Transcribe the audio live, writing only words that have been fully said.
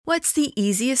What's the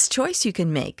easiest choice you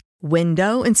can make?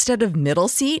 Window instead of middle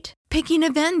seat? Picking a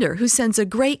vendor who sends a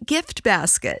great gift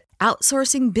basket?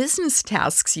 Outsourcing business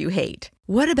tasks you hate?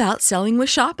 What about selling with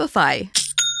Shopify?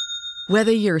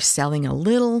 Whether you're selling a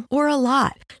little or a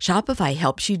lot, Shopify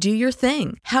helps you do your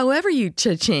thing, however you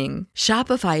cha-ching.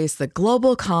 Shopify is the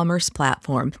global commerce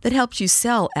platform that helps you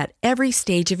sell at every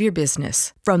stage of your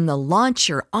business. From the launch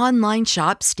your online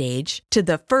shop stage to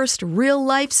the first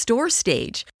real-life store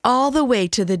stage, all the way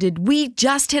to the did we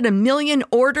just hit a million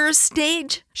orders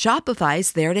stage.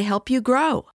 Shopify's there to help you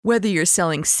grow. Whether you're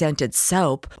selling scented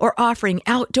soap or offering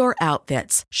outdoor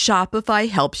outfits, Shopify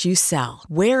helps you sell.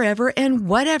 Wherever and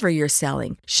whatever you're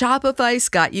selling, Shopify's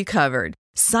got you covered.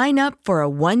 Sign up for a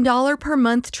 $1 per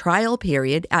month trial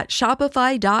period at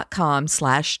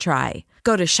shopify.com/try.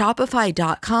 Go to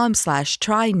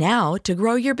shopify.com/try now to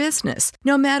grow your business,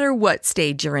 no matter what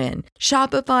stage you're in.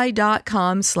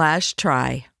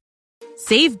 Shopify.com/try.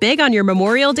 Save big on your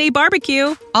Memorial Day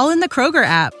barbecue, all in the Kroger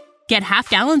app. Get half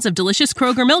gallons of delicious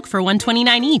Kroger milk for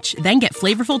 $1.29 each. Then get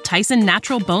flavorful Tyson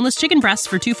natural boneless chicken breasts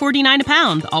for $2.49 a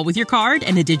pound, all with your card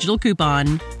and a digital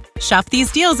coupon. Shop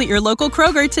these deals at your local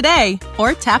Kroger today,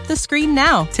 or tap the screen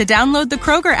now to download the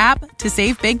Kroger app to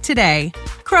save big today.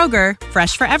 Kroger,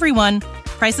 fresh for everyone.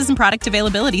 Prices and product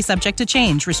availability subject to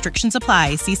change. Restrictions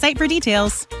apply. See site for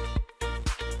details.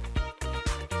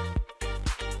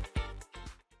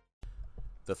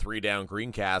 The Three Down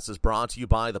Greencast is brought to you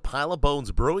by the Pile of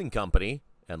Bones Brewing Company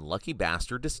and Lucky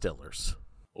Bastard Distillers.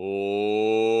 Welcome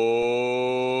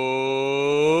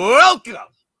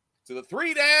to the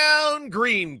Three Down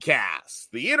Greencast,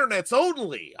 the internet's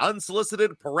only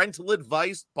unsolicited parental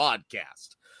advice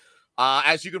podcast.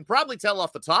 As you can probably tell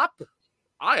off the top,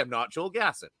 I am not Joel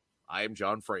Gasson. I am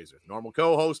John Fraser, normal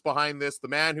co-host behind this, the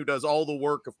man who does all the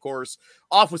work, of course,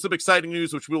 off with some exciting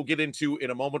news, which we'll get into in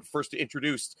a moment. First, to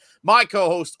introduce my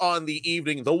co-host on the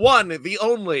evening, the one, the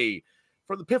only,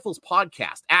 from the Piffles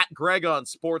podcast, at Greg on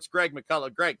Sports, Greg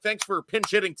McCullough. Greg, thanks for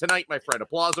pinch hitting tonight, my friend.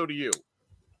 Applauso to you.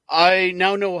 I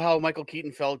now know how Michael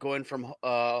Keaton felt going from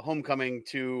Homecoming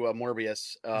to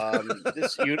Morbius.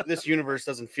 This universe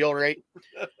doesn't feel right.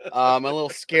 I'm a little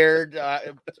scared.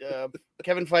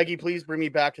 Kevin Feige, please bring me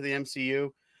back to the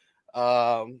MCU.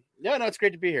 It's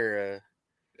great to be here.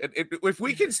 If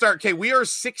we can start, okay, we are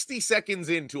 60 seconds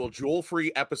into a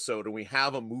Joel-free episode and we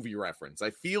have a movie reference. I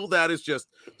feel that is just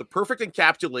the perfect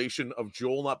encapsulation of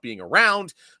Joel not being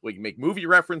around. We can make movie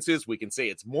references. We can say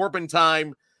it's Morbin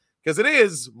time. Because it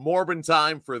is Morbin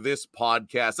time for this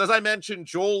podcast. As I mentioned,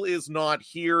 Joel is not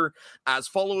here. As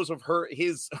followers of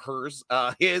his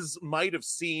might have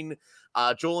seen,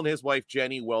 Joel and his wife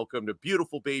Jenny welcomed a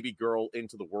beautiful baby girl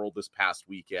into the world this past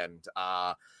weekend.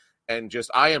 And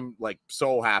just, I am like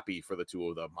so happy for the two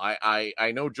of them.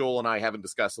 I know Joel and I haven't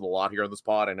discussed it a lot here on this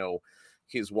pod. I know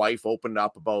his wife opened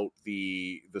up about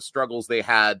the struggles they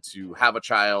had to have a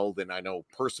child. And I know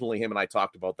personally him and I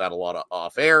talked about that a lot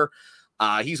off air.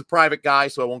 He's a private guy,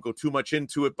 so I won't go too much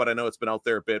into it, but I know it's been out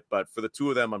there a bit. But for the two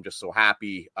of them, I'm just so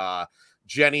happy.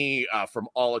 Jenny, from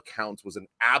all accounts, was an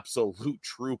absolute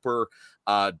trooper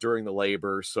during the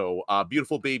labor. So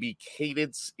beautiful baby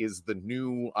Cadence is the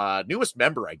newest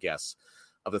member, I guess,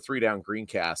 of the Three Down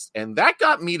Greencast. And that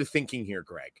got me to thinking here,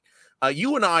 Greg.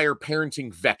 You and I are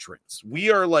parenting veterans. We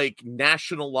are like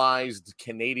nationalized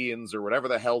Canadians or whatever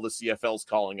the hell the CFL's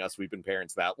calling us. We've been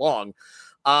parents that long.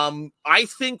 I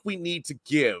think we need to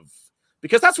give,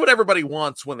 because that's what everybody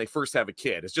wants when they first have a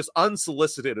kid. It's just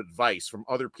unsolicited advice from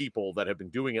other people that have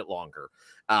been doing it longer,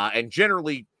 and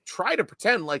generally try to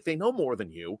pretend like they know more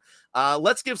than you.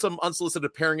 Let's give some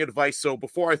unsolicited parenting advice. So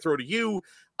before I throw to you,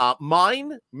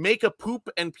 mine, make a poop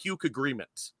and puke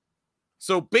agreement.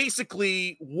 So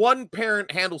basically, one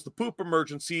parent handles the poop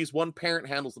emergencies, one parent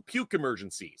handles the puke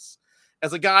emergencies.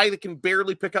 As a guy that can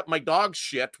barely pick up my dog's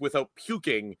shit without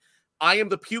puking, I am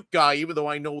the puke guy, even though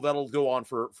I know that'll go on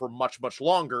for much, much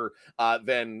longer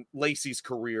than Lacey's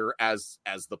career as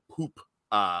the poop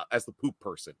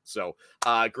person. So,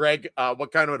 Greg,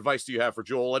 what kind of advice do you have for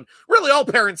Joel and really all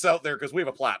parents out there, because we have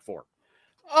a platform?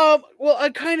 Well,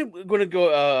 I'm kind of going to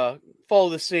go follow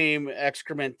the same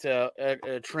excrement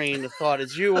train of thought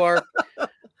as you are.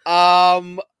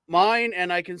 Mine,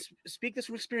 and I can speak this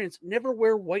from experience, never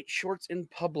wear white shorts in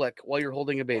public while you're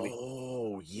holding a baby.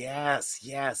 Oh, yes.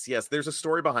 There's a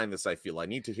story behind this, I feel. I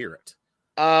need to hear it.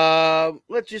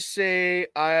 Let's just say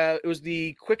it was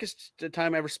the quickest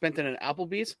time I ever spent in an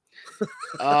Applebee's.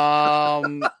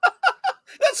 That's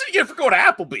what you get for going to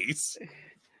Applebee's.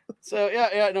 So,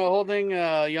 holding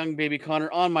young baby Connor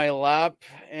on my lap,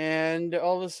 and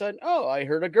all of a sudden, I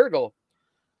heard a gurgle.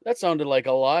 That sounded like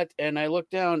a lot. And I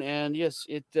looked down, and yes,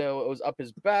 it was up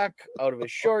his back, out of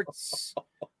his shorts,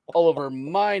 all over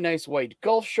my nice white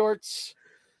golf shorts.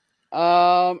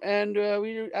 And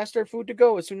we asked our food to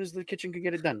go as soon as the kitchen could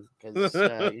get it done.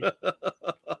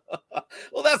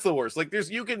 Well, that's the worst. Like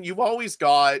you've always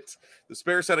got the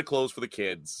spare set of clothes for the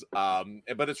kids.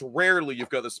 But it's rarely you've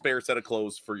got the spare set of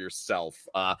clothes for yourself.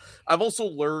 I've also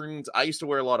learned I used to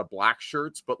wear a lot of black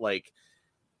shirts, but like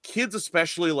kids,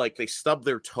 especially like they stub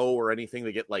their toe or anything,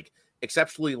 they get like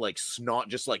exceptionally like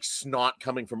snot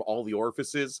coming from all the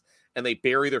orifices, and they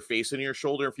bury their face in your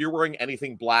shoulder. If you're wearing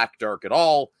anything black, dark at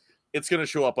all, it's going to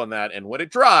show up on that. And when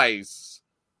it dries,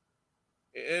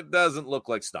 it doesn't look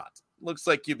like snot. It looks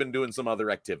like you've been doing some other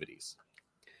activities.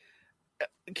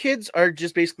 Kids are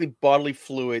just basically bodily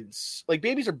fluids. Like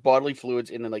babies are bodily fluids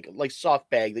in a like soft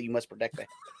bag that you must protect the.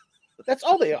 That's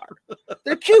all they are.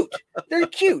 They're cute. They're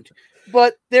cute.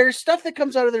 But there's stuff that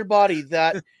comes out of their body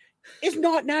that is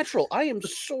not natural. I am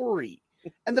sorry.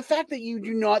 And the fact that you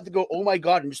do not go, oh my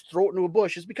God, and just throw it into a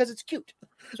bush is because it's cute.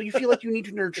 So you feel like you need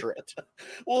to nurture it.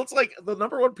 Well, it's like the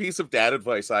number one piece of dad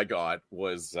advice I got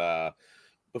was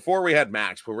before we had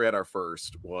Max, before we had our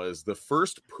first, was the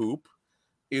first poop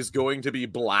is going to be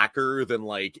blacker than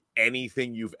like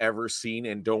anything you've ever seen,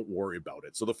 and don't worry about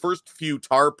it. So the first few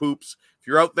tar poops, if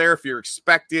you're out there, if you're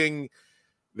expecting,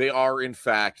 they are in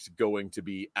fact going to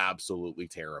be absolutely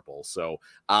terrible. So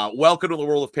welcome to the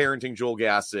world of parenting, Joel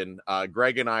Gasson.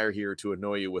 Greg and I are here to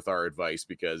annoy you with our advice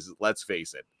because let's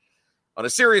face it, on a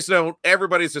serious note,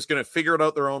 everybody's just going to figure it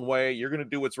out their own way. You're going to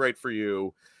do what's right for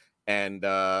you. And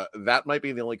that might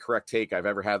be the only correct take I've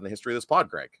ever had in the history of this pod,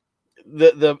 Greg.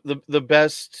 The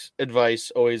best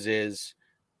advice always is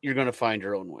you're going to find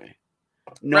your own way.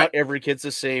 Not every kid's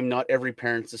the same. Not every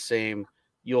parent's the same.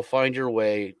 You'll find your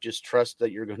way. Just trust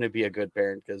that you're going to be a good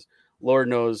parent, because Lord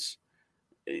knows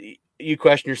you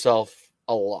question yourself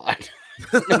a lot,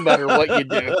 no matter what you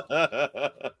do.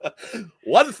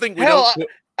 One thing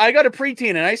I got a preteen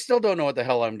and I still don't know what the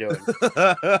hell I'm doing.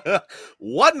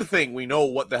 One thing we know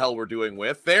what the hell we're doing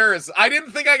with. I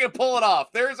didn't think I could pull it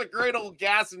off. There's a great old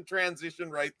gas and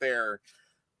transition right there.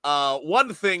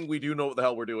 One thing we do know what the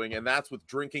hell we're doing, and that's with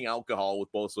drinking alcohol,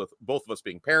 with both of us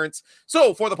being parents.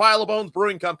 So for the Pile of Bones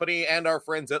Brewing Company and our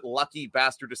friends at Lucky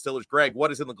Bastard Distillers, Greg,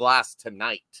 what is in the glass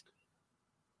tonight?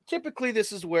 Typically,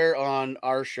 this is where on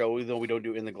our show, even though we don't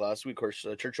do in the glass, we, of course,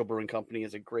 Churchill Brewing Company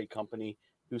is a great company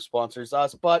who sponsors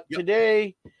us. But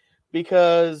today,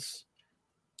 because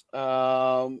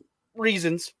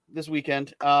reasons this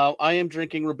weekend, I am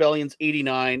drinking Rebellion's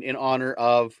 89 in honor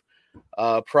of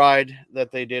Pride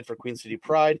that they did for Queen City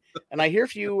Pride. And I hear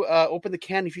if you open the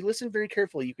can, if you listen very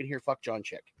carefully, you can hear "fuck John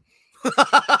Chick."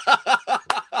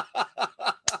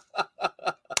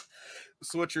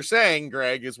 So what you're saying,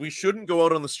 Greg, is we shouldn't go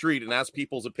out on the street and ask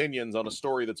people's opinions on a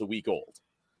story that's a week old.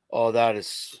 Oh,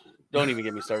 don't even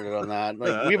get me started on that.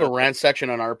 Like, we have a rant section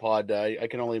on our pod. You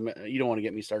don't want to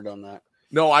get me started on that.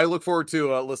 No, I look forward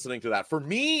to listening to that. For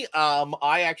me,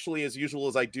 I actually, as usual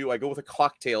as I do, I go with a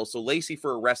cocktail. So Lacey,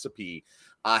 for a recipe,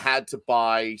 had to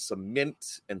buy some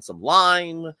mint and some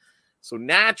lime. So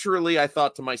naturally, I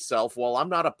thought to myself, well, I'm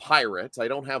not a pirate. I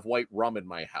don't have white rum in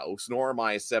my house, nor am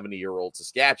I a 70-year-old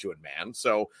Saskatchewan man.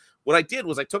 So what I did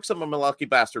was I took some of my Lucky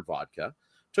Bastard vodka,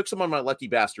 took some of my Lucky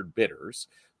Bastard bitters,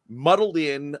 muddled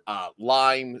in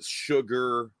lime,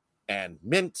 sugar, and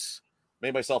mint,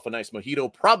 made myself a nice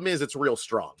mojito. Problem is, it's real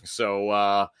strong.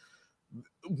 So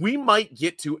we might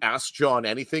get to Ask John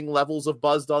Anything levels of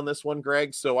buzzed on this one,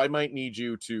 Greg. So I might need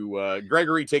you to,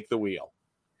 Gregory, take the wheel.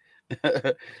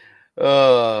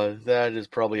 That is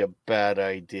probably a bad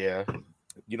idea.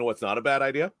 You know what's not a bad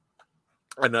idea?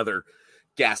 Another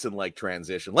Gasson-like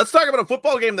transition. Let's talk about a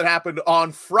football game that happened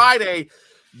on Friday.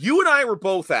 You and I were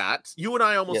both at. You and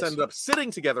I almost ended up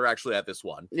sitting together actually at this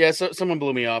one. Yeah, so someone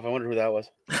blew me off. I wonder who that was.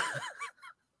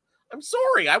 I'm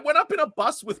sorry. I went up in a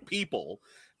bus with people,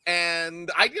 and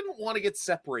I didn't want to get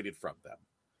separated from them.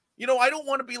 You know, I don't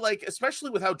want to be like,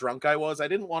 especially with how drunk I was, I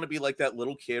didn't want to be like that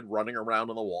little kid running around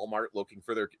in the Walmart looking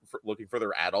for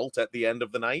their adult at the end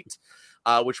of the night,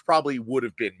 which probably would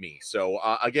have been me. So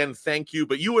again, thank you.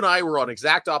 But you and I were on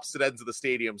exact opposite ends of the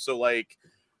stadium. So like,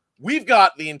 we've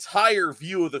got the entire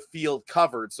view of the field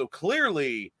covered. So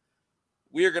clearly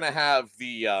we are going to have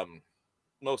the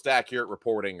most accurate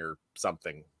reporting or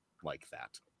something like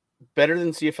that. Better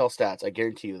than CFL stats. I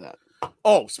guarantee you that.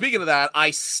 Oh, speaking of that,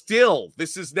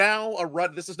 this is now a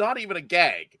run. This is not even a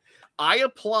gag. I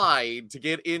applied to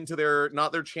get into their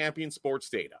champion sports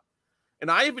data. And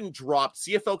I even dropped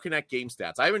CFL Connect game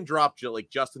stats. I even dropped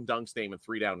like Justin Dunk's name in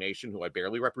 3 Down Nation, who I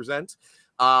barely represent.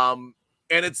 And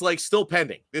And it's like still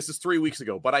pending. This is 3 weeks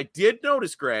ago. But I did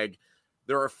notice, Greg,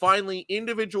 there are finally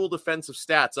individual defensive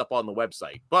stats up on the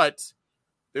website. But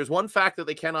there's one fact that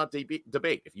they cannot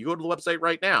debate. If you go to the website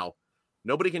right now,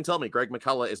 nobody can tell me Greg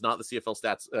McCullough is not the CFL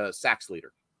stats sacks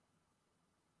leader.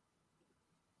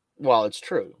 Well, it's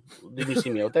true. Didn't you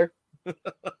see me out there?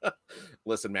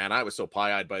 Listen, man, I was so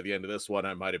pie-eyed by the end of this one,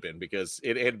 I might have been, because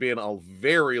it had been a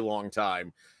very long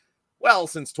time. Well,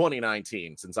 since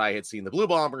 2019, since I had seen the Blue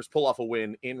Bombers pull off a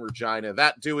win in Regina,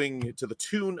 that doing to the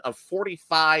tune of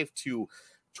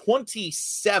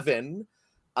 45-27.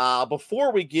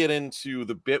 Before we get into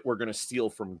the bit we're going to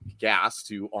steal from Gas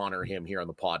to honor him here on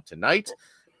the pod tonight,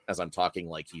 as I'm talking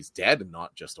like he's dead and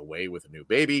not just away with a new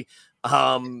baby.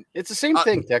 It's the same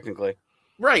thing, technically.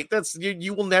 Right. That's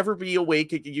you will never be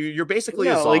awake. You're basically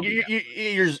a zombie. Like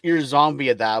you're a zombie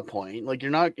at that point. Like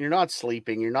you're not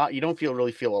sleeping. You don't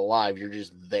really feel alive. You're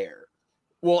just there.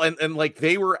 Well, and like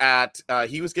they were at,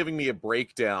 he was giving me a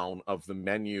breakdown of the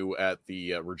menu at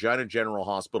the Regina General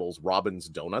Hospital's Robin's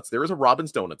Donuts. There is a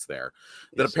Robin's Donuts there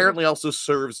that apparently also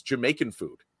serves Jamaican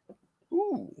food.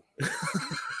 Ooh.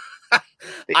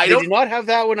 They did not have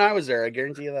that when I was there. I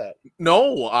guarantee you that.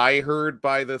 No, I heard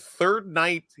by the third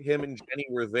night him and Jenny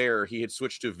were there, he had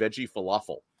switched to veggie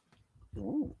falafel.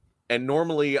 Ooh. And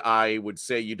normally I would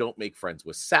say you don't make friends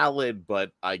with salad,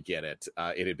 but I get it.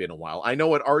 It had been a while. I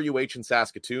know at RUH in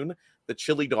Saskatoon, the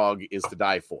chili dog is to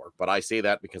die for, but I say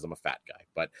that because I'm a fat guy.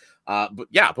 But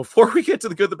yeah, before we get to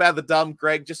the good, the bad, the dumb,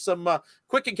 Greg, just some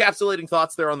quick encapsulating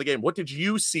thoughts there on the game. What did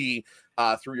you see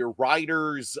through your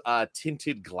Riders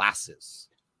tinted glasses?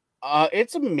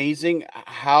 It's amazing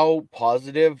how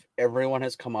positive everyone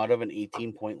has come out of an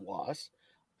 18-point loss.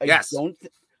 Yes.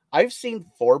 I've seen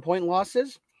 4-point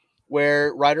losses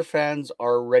where Rider fans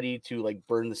are ready to like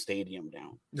burn the stadium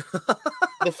down.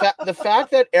 The fact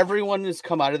that everyone has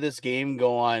come out of this game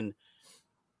going,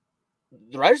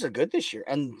 the Riders are good this year,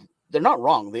 and they're not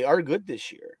wrong. They are good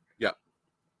this year. Yeah.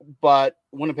 But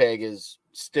Winnipeg is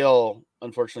still,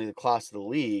 unfortunately, the class of the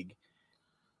league.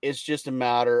 It's just a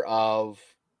matter of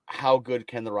how good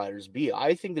can the Riders be.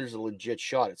 I think there's a legit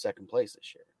shot at second place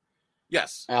this year.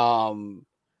 Yes.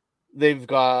 They've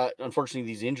got, unfortunately,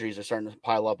 these injuries are starting to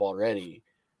pile up already.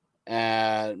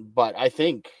 But I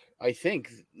think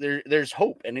there's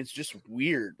hope, and it's just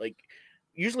weird. Like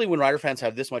usually when Rider fans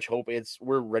have this much hope,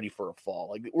 we're ready for a fall.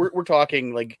 Like we're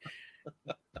talking like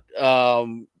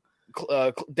Dan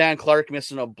Clark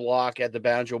missing a block at the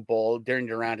Banjo Bowl. Darren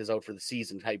Durant is out for the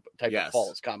season. Type Yes. of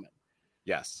fall is coming.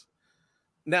 Yes.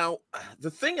 Now,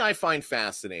 the thing I find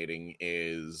fascinating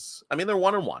is, I mean, they're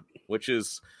 1-1, which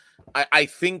is, I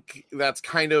think that's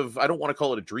kind of, I don't want to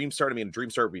call it a dream start. I mean, a dream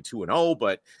start would be 2-0,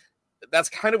 but that's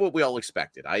kind of what we all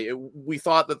expected. We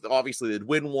thought that obviously they'd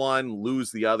win one,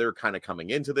 lose the other, kind of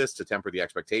coming into this to temper the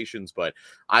expectations. But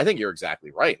I think you're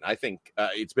exactly right. I think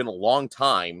it's been a long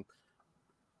time.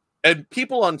 And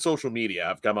people on social media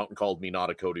have come out and called me not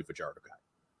a Cody Fajardo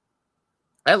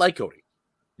guy. I like Cody.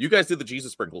 You guys did the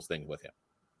Jesus sprinkles thing with him.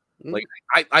 Like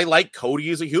I like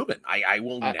Cody as a human. I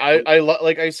will.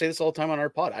 Like I say this all the time on our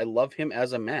pod. I love him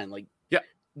as a man. Like, yeah,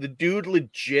 the dude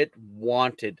legit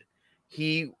wanted.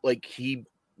 He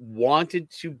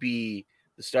wanted to be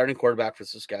the starting quarterback for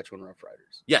Saskatchewan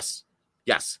Roughriders. Yes.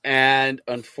 And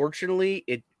unfortunately,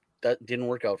 that didn't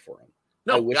work out for him.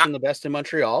 No, I wish him the best in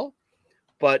Montreal,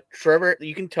 but Trevor,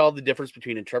 you can tell the difference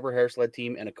between a Trevor Harris-led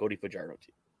team and a Cody Fajardo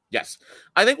team. Yes.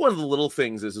 I think one of the little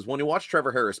things is when you watch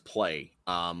Trevor Harris play,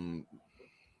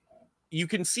 you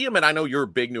can see him, and I know you're a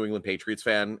big New England Patriots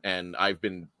fan, and I've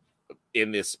been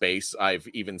in this space. I've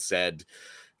even said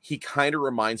he kind of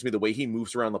reminds me the way he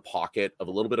moves around the pocket of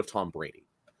a little bit of Tom Brady.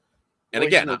 And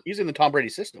he's in the Tom Brady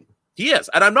system. He is.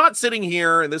 And I'm not sitting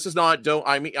here, and this is not,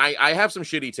 I have some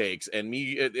shitty takes, and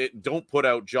don't put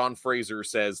out John Fraser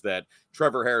says that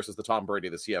Trevor Harris is the Tom Brady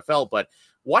of the CFL, but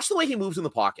watch the way he moves in the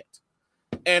pocket.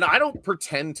 And I don't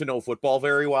pretend to know football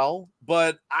very well,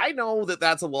 but I know that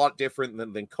that's a lot different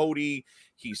than Cody.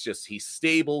 He's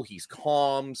stable. He's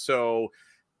calm. So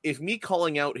if me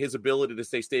calling out his ability to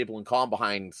stay stable and calm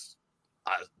behind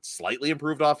a slightly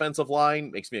improved offensive line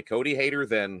makes me a Cody hater,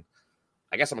 then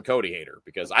I guess I'm a Cody hater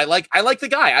because I like the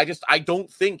guy. I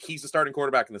don't think he's the starting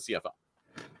quarterback in the CFL.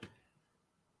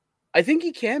 I think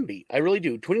he can be. I really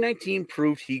do. 2019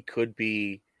 proved he could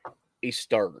be a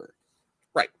starter.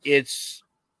 Right.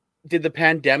 Did the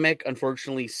pandemic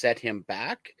unfortunately set him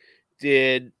back?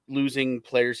 Did losing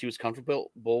players he was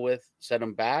comfortable with set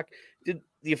him back? Did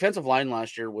the offensive line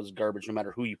last year was garbage no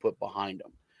matter who you put behind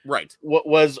him? Right. What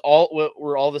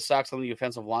were all the sacks on the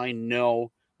offensive line?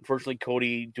 No. Unfortunately,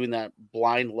 Cody doing that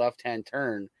blind left-hand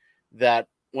turn that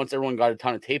once everyone got a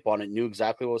ton of tape on it, knew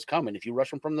exactly what was coming. If you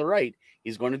rush him from the right,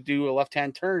 he's going to do a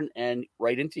left-hand turn and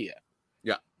right into you.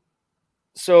 Yeah.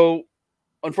 So,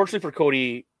 unfortunately for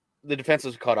Cody, the defense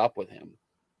has caught up with him.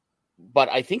 But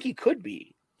I think he could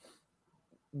be.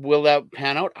 Will that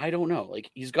pan out? I don't know. Like,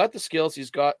 he's got the skills, he's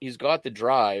got the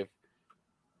drive.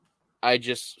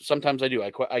 Sometimes I do.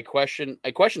 I question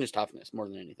his toughness more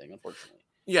than anything, unfortunately.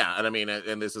 Yeah, and I mean,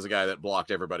 and this is a guy that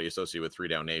blocked everybody associated with 3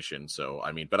 Down Nation. So,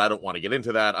 I mean, but I don't want to get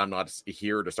into that. I'm not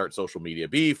here to start social media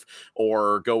beef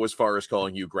or go as far as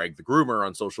calling you Greg the Groomer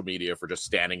on social media for just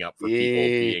standing up for people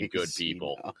being good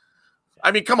people.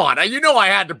 I mean, come on. I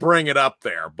had to bring it up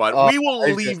there, but we will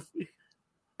leave.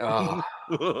 That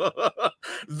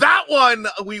one,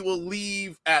 we will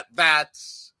leave at that.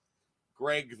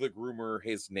 Greg the Groomer,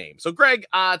 his name. So, Greg,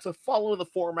 to follow the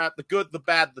format, the good, the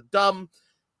bad, the dumb,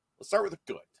 let's start with the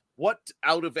good. What,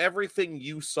 out of everything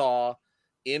you saw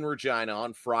in Regina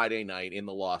on Friday night in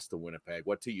the loss to Winnipeg,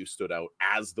 what to you stood out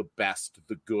as the best,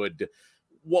 the good?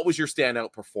 What was your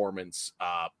standout performance?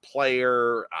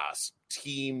 Player,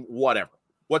 team, whatever.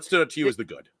 What stood out to you as the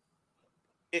good?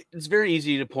 It's very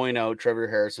easy to point out Trevor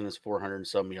Harrison is 400 and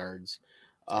some yards.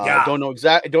 Don't know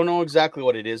exactly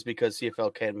what it is because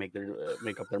CFL can't make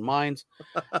up their minds.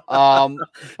 But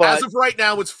as of right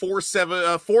now, it's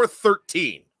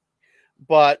 413.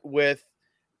 But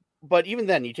even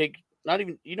then, you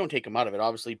don't take him out of it,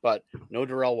 obviously. But no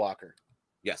Darrell Walker,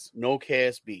 yes. No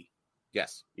KSB,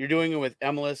 yes. You're doing it with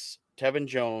Emilus, Tevin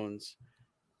Jones,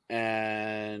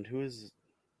 and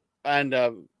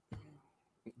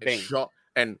Bain. Sean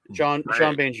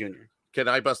Bain Jr. Can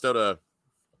I bust out a?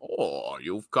 Oh,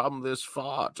 you've come this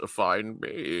far to find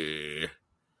me.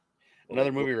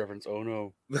 Another movie reference. Oh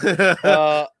no.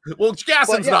 Well,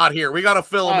 Gasson's not here. We got to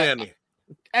fill him in.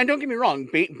 And don't get me wrong,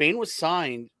 Bain was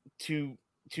signed to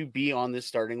be on this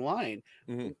starting line.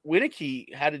 Mm-hmm.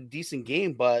 Winicky had a decent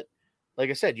game, but like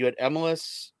I said, you had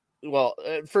Emilus. Well,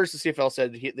 at first the CFL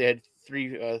said they had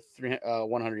three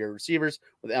 100-yard receivers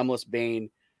with Emilus,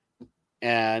 Bain,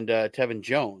 and Tevin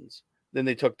Jones. Then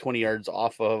they took 20 yards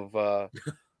off of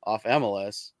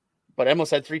Emilus, but Emilus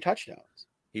had 3 touchdowns.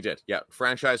 He did, yeah.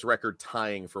 Franchise record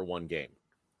tying for 1 game.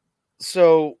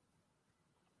 So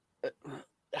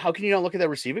how can you not look at that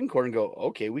receiving core and go,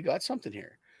 okay, we got something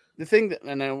here? The thing that,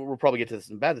 and then we'll probably get to this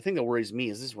in bad, the thing that worries me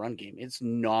is this run game. It's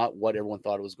not what everyone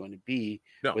thought it was going to be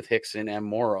with Hickson and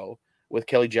Morrow, with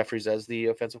Kelly Jeffries as the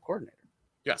offensive coordinator.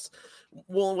 Yes.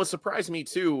 Well, what surprised me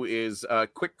too is a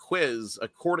quick quiz.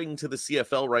 According to the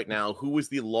CFL right now, who was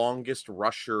the longest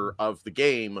rusher of the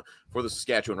game for the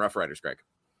Saskatchewan Roughriders, Greg?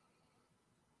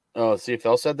 Oh,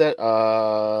 CFL said that?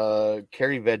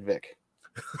 Kerry Vedvik.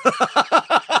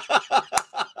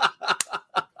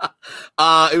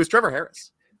 It was Trevor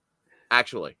Harris,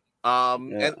 actually.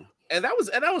 And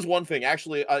that was one thing,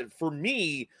 actually, for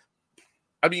me.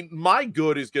 I mean, my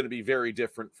good is going to be very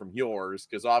different from yours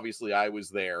because obviously I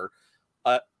was there,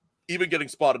 even getting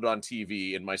spotted on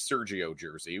TV in my Sergio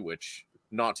jersey, which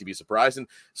not to be surprised. And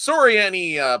sorry,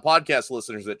 any podcast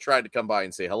listeners that tried to come by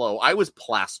and say hello. I was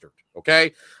plastered.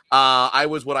 Okay. I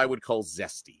was what I would call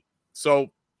zesty.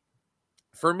 So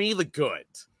for me, the good,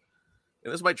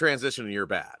 and this might transition to your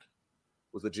bad,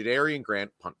 was the Jadarian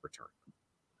Grant punt return.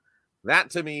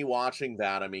 That, to me, watching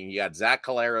that, I mean, you had Zach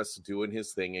Collaros doing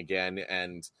his thing again.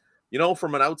 And, you know,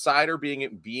 from an outsider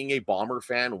being a Bomber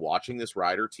fan, watching this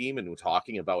Rider team and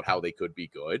talking about how they could be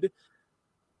good,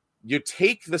 you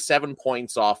take the 7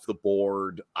 points off the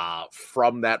board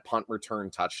from that punt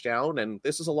return touchdown, and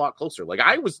this is a lot closer. Like,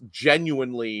 I was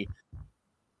genuinely...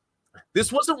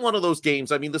 This wasn't one of those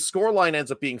games. I mean, the scoreline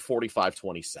ends up being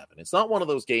 45-27. It's not one of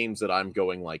those games that I'm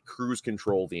going, like, cruise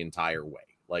control the entire way.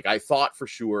 Like, I thought for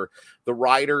sure the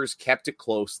Riders kept it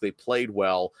close. They played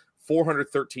well.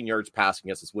 413 yards passing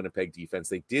against this Winnipeg defense.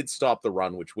 They did stop the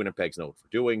run, which Winnipeg's known for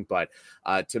doing. But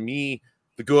to me,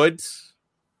 the good,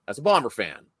 as a Bomber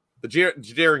fan, the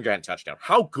Jadarian Grant touchdown,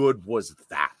 how good was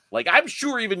that? Like, I'm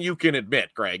sure even you can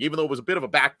admit, Greg, even though it was a bit of a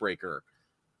backbreaker,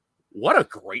 what a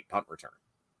great punt return.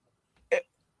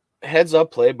 Heads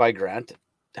up play by Grant,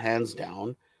 hands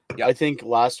down. Yep. I think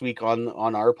last week on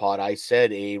our pod, I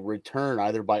said a return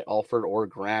either by Alford or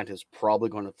Grant is probably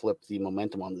going to flip the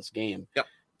momentum on this game. Yep.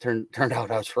 Turned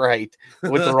out I was right.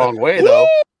 Went the wrong way, though.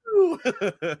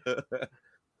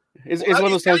 It's one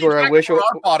of those times where I wish our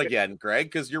pod again, Greg,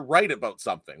 because you're right about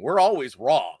something. We're always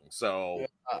wrong. So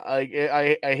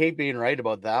I hate being right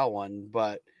about that one,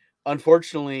 but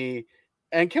unfortunately,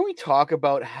 and can we talk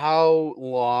about how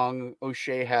long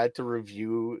O'Shea had to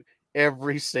review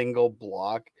every single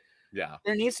block? Yeah.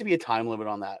 There needs to be a time limit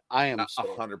on that. I am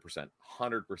 100%.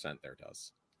 100% there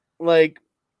does. Like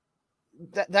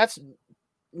that's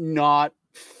not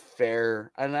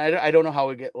fair. And I don't know how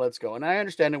it lets go. And I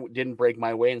understand it didn't break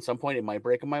my way. At some point, it might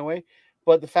break my way.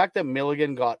 But the fact that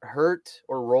Milligan got hurt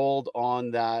or rolled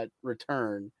on that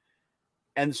return,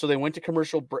 and so they went to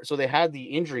commercial break. So they had the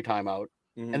injury timeout,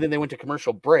 and then they went to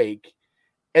commercial break,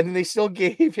 and then they still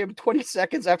gave him 20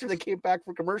 seconds after they came back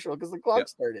for commercial because the clock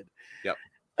started. Yep.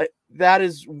 That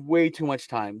is way too much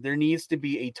time. There needs to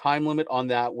be a time limit on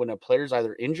that when a player's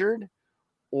either injured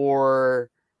or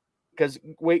because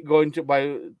going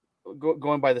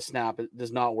by the snap, it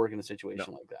does not work in a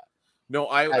situation like that. No,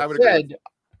 I would agree.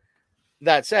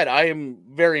 That said, I am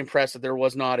very impressed that there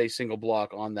was not a single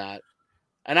block on that,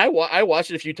 and I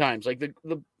watched it a few times. Like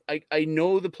I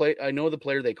know the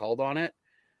player they called on it,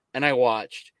 and I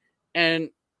watched,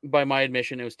 and by my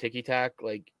admission, it was ticky tack.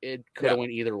 Like it could have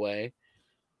went either way,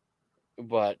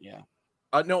 but yeah.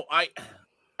 No, I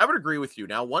would agree with you.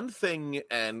 Now, one thing,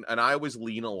 and I always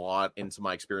lean a lot into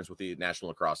my experience with the National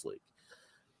Lacrosse League,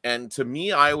 and to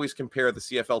me, I always compare the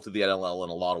CFL to the NLL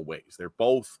in a lot of ways. They're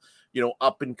both,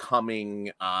 up and coming,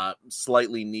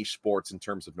 slightly niche sports in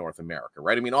terms of North America,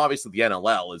 right? I mean, obviously the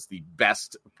NLL is the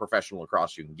best professional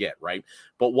lacrosse you can get, right?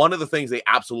 But one of the things they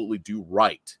absolutely do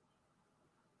right,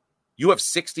 you have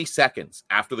 60 seconds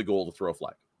after the goal to throw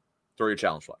your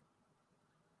challenge flag.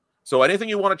 So anything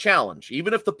you want to challenge,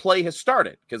 even if the play has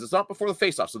started, because it's not before the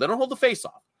faceoff, so they don't hold the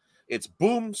faceoff. It's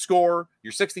boom, score,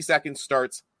 your 60 seconds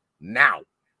starts now.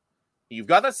 You've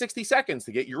got that 60 seconds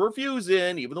to get your reviews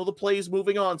in, even though the play is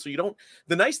moving on. So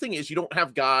the nice thing is you don't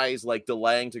have guys like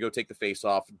delaying to go take the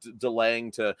face-off,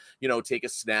 delaying to, take a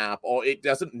snap. Oh, it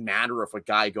doesn't matter if a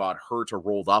guy got hurt or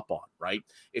rolled up on, right?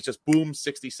 It's just boom,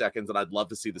 60 seconds. And I'd love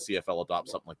to see the CFL adopt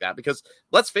something like that because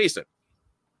let's face it,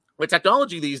 with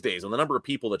technology these days and the number of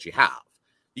people that you have,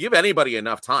 you give anybody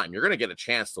enough time, you're going to get a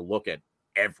chance to look at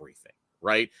everything,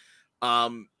 right?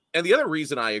 And the other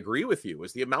reason I agree with you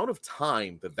is the amount of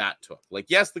time that took. Like,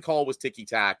 yes, the call was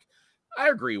ticky-tack. I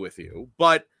agree with you.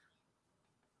 But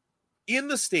in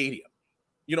the stadium,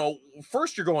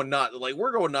 first you're going nuts. Like,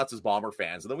 we're going nuts as Bomber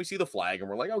fans. And then we see the flag and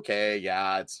we're like, okay,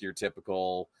 yeah, it's your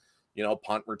typical,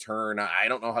 punt return. I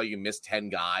don't know how you miss 10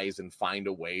 guys and find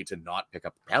a way to not pick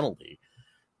up a penalty.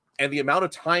 And the amount of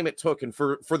time it took, and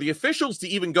for the officials to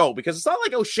even go, because it's not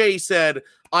like O'Shea said,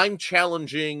 I'm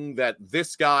challenging that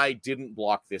this guy didn't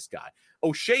block this guy.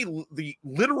 O'Shea, the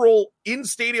literal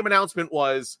in-stadium announcement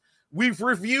was, we've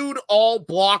reviewed all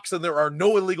blocks and there are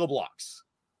no illegal blocks.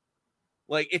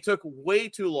 Like, it took way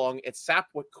too long. It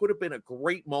sapped what could have been a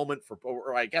great moment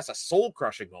or I guess a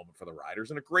soul-crushing moment for the Riders,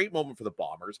 and a great moment for the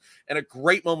Bombers, and a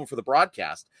great moment for the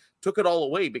broadcast. Took it all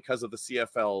away because of the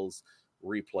CFL's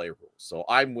replay rules. So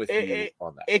I'm with you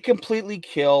on that. It completely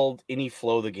killed any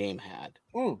flow the game had.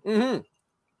 100%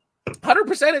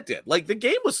 it did. Like, the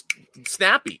game was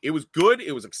snappy. It was good.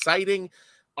 It was exciting.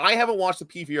 I haven't watched the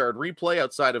PVR replay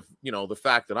outside of, the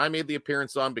fact that I made the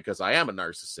appearance on because I am a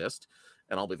narcissist,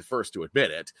 and I'll be the first to admit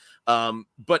it.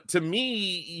 But to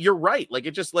me, you're right. Like,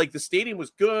 it just, like, the stadium was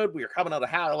good. We were coming out of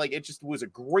how, like, it just was a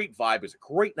great vibe. It was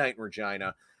a great night in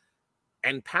Regina.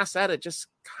 And past that, it just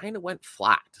kind of went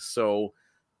flat. So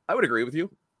I would agree with you.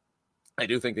 I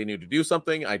do think they need to do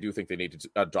something. I do think they need to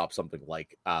adopt something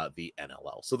like the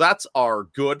NLL. So that's our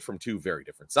good from two very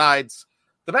different sides.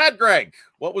 The bad, Greg.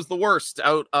 What was the worst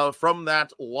out from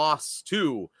that loss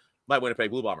to my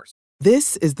Winnipeg Blue Bombers?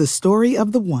 This is the story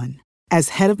of the one. As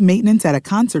head of maintenance at a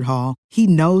concert hall, he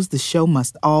knows the show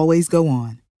must always go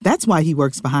on. That's why he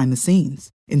works behind the scenes,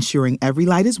 ensuring every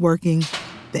light is working,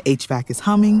 the HVAC is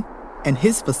humming, and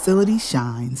his facility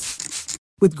shines.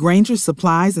 With Grainger's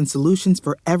supplies and solutions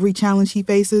for every challenge he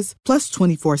faces, plus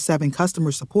 24/7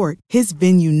 customer support, his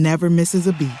venue never misses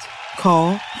a beat.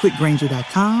 Call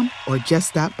quickgrainger.com or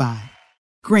just stop by.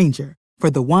 Grainger,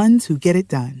 for the ones who get it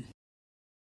done.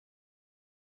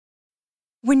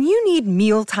 When you need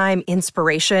mealtime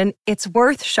inspiration, it's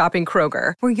worth shopping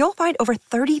Kroger, where you'll find over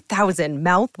 30,000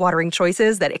 mouth-watering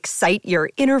choices that excite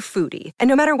your inner foodie. And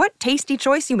no matter what tasty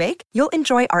choice you make, you'll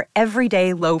enjoy our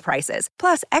everyday low prices,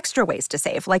 plus extra ways to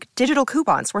save, like digital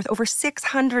coupons worth over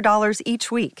 $600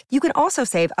 each week. You can also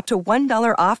save up to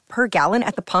 $1 off per gallon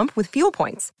at the pump with fuel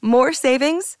points. More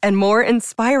savings and more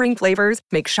inspiring flavors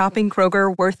make shopping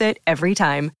Kroger worth it every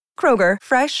time. Kroger,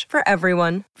 fresh for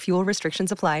everyone. Fuel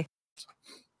restrictions apply.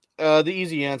 The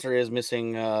easy answer is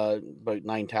missing about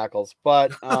 9 tackles,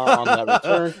 but on that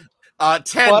return,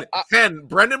 10.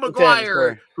 Brendan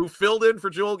McGuire, who filled in for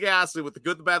Joel Gasson with the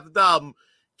good, the bad, the dumb.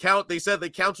 They said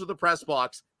they counted the press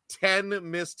box.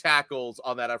 10 missed tackles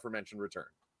on that aforementioned return.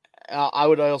 I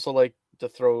would also like to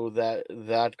throw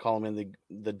that column in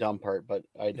the dumb part, but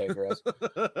I digress.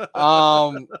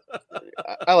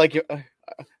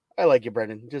 I I like you,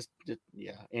 Brendan. Just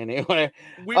yeah. Anyway,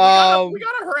 we gotta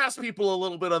harass people a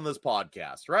little bit on this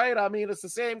podcast, right? I mean, it's the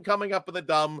same coming up with the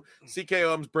dumb.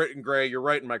 CKOM's Britton Gray. You're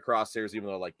right in my crosshairs, even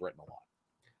though I like Britton a lot.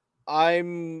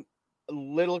 I'm a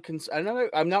little concerned. I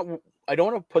don't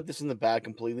want to put this in the bag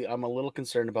completely. I'm a little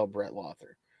concerned about Brett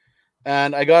Lothar,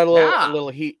 and I got a little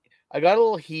heat. I got a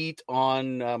little heat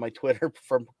on my Twitter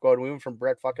from going. We went from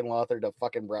Brett fucking Lothar to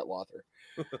fucking Brett Lothar,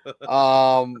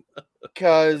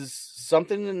 because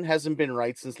something hasn't been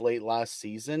right since late last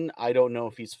season. I don't know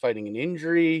if he's fighting an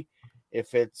injury,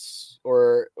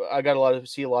 or I got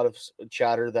see a lot of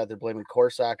chatter that they're blaming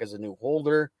Korsak as a new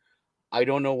holder. I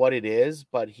don't know what it is,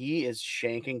 but he is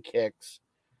shanking kicks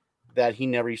that he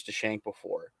never used to shank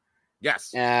before.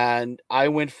 Yes. And I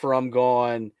went from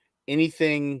going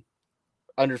anything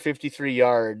under 53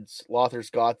 yards, Lothar's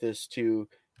got this, to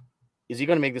is he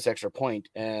going to make this extra point?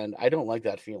 And I don't like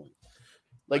that feeling.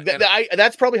 Like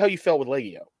that's probably how you felt with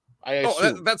Legio.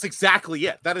 That's exactly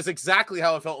it. That is exactly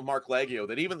how I felt with Mark Legio,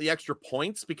 that even the extra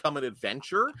points become an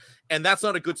adventure, and that's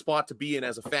not a good spot to be in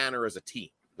as a fan or as a team.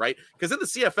 Right? Because in the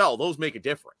CFL, those make a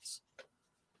difference.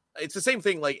 It's the same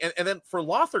thing. Like, and then for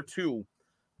Lothar too,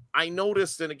 I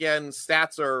noticed, and again,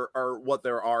 stats are what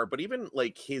there are, but even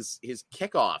like his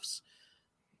kickoffs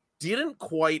didn't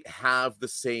quite have the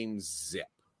same zip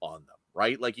on them,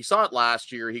 right? Like you saw it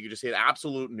last year, he could just hit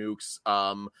absolute nukes.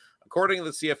 According to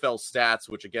the CFL stats,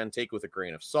 which again, take with a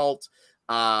grain of salt,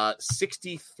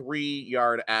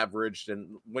 63-yard averaged.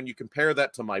 And when you compare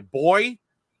that to my boy,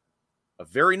 a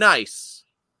very nice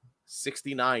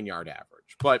 69-yard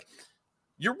average. But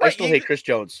you're right. I still hate Chris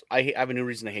Jones. I have a new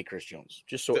reason to hate Chris Jones,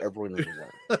 just so everyone knows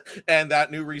that. And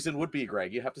that new reason would be,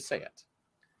 Greg, you have to say it.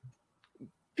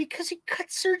 Because he cut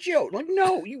Sergio. Like,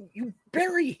 no, you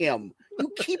bury him.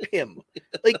 You keep him.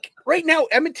 Like, right now,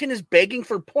 Edmonton is begging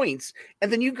for points,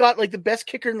 and then you got like the best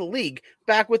kicker in the league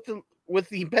back with the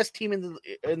best team in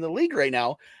the league right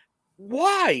now.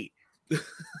 Why?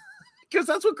 Because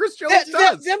that's what Chris Jones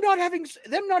does. Them not having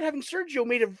Sergio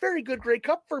made a very good Grey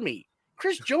Cup for me.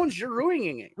 Chris Jones, you're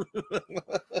ruining it.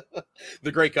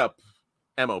 The Grey Cup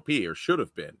MOP, or should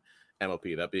have been MOP,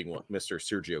 that being Mr.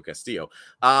 Sergio Castillo.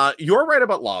 You're right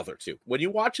about Lothar too. When you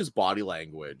watch his body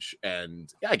language,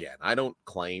 and again, I don't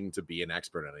claim to be an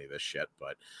expert on any of this shit,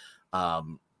 but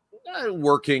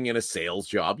working in a sales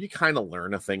job, you kind of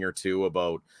learn a thing or two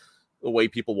about the way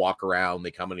people walk around. They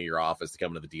come into your office, they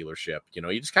come into the dealership. You know,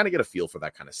 you just kind of get a feel for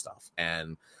that kind of stuff.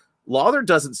 And Lothar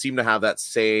doesn't seem to have that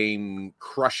same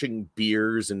crushing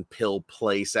beers and pill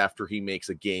place after he makes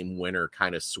a game winner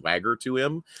kind of swagger to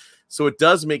him. So it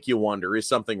does make you wonder, is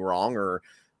something wrong, or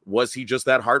was he just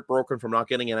that heartbroken from not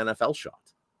getting an NFL shot?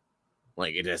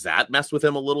 Like, does that mess with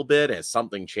him a little bit? Has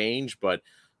something changed? But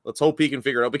let's hope he can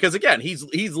figure it out. Because again, he's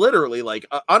literally, like,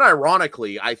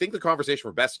 unironically, I think the conversation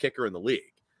for best kicker in the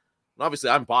league, and obviously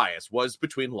I'm biased, was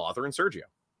between Lothar and Sergio.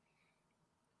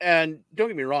 And don't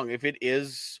get me wrong, if it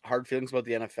is hard feelings about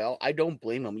the NFL, I don't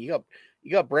blame him. You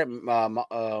got Brett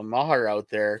Maher out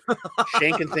there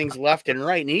shanking things left and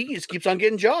right, and he just keeps on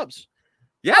getting jobs.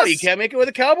 Yes. Oh, you can't make it with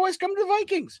the Cowboys? Come to the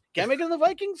Vikings. Can't make it with the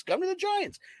Vikings? Come to the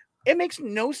Giants. It makes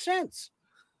no sense.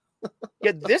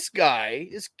 Yet this guy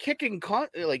is kicking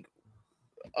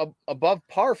above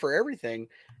par for everything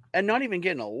and not even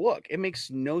getting a look. It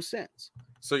makes no sense.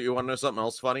 So you want to know something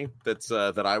else funny that's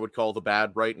that I would call the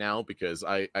bad right now, because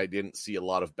I didn't see a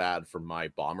lot of bad from my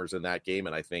Bombers in that game,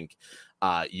 and I think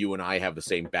you and I have the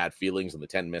same bad feelings on the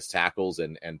 10 missed tackles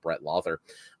and Brett Lothar.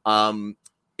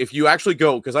 If you actually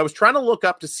go, because I was trying to look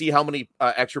up to see how many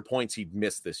extra points he'd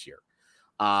missed this year,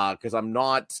 because I'm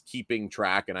not keeping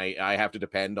track, and I have to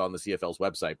depend on the CFL's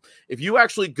website. If you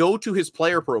actually go to his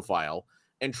player profile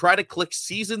and try to click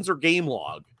seasons or game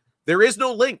log, there is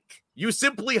no link. You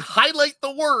simply highlight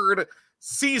the word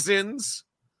seasons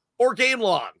or game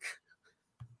log.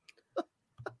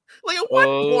 Like, at what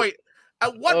point?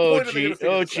 At what point are they going to figure this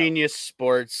out? Genius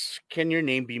Sports. Can your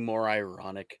name be more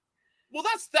ironic? Well,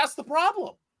 that's the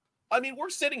problem. I mean, we're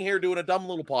sitting here doing a dumb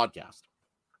little podcast,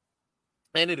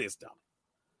 and it is dumb.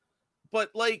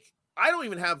 But, like, I don't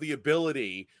even have the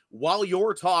ability, while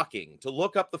you're talking, to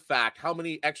look up the fact how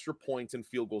many extra points and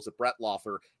field goals that Brett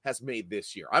Lothar has made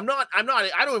this year. I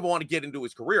don't even want to get into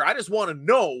his career. I just want to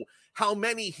know how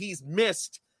many he's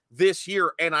missed this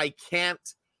year, and I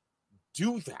can't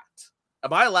do that.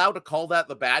 Am I allowed to call that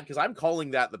the bad? Because I'm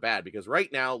calling that the bad, because right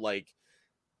now, like,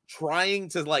 trying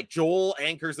to, like, Joel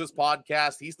anchors this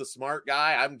podcast. He's the smart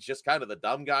guy. I'm just kind of the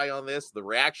dumb guy on this, the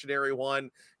reactionary one.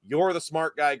 You're the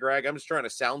smart guy, Greg. I'm just trying to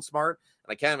sound smart,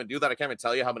 and I can't even do that. I can't even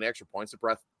tell you how many extra points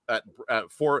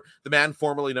for the man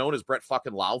formerly known as Brett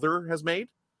fucking Lothar has made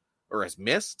or has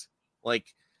missed.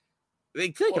 Like, They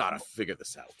gotta figure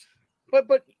this out.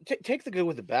 But take the good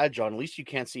with the bad, John. At least you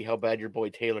can't see how bad your boy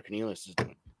Taylor Cornelius is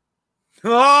doing.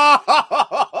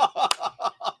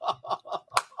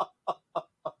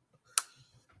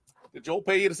 Did Joel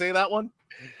pay you to say that one?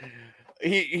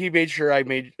 He made sure I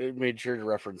made sure to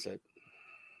reference it.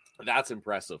 That's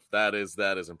impressive. That is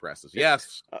impressive.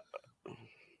 Yes.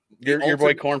 Your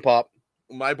boy Corn Pop.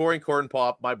 My boy Corn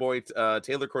Pop, my boy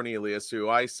Taylor Cornelius, who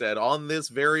I said on this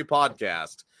very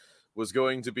podcast was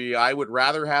going to be, I would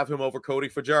rather have him over Cody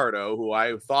Fajardo, who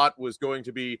I thought was going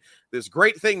to be this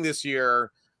great thing this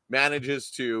year, manages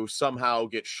to somehow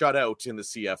get shut out in the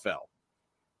CFL.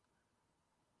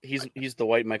 He's the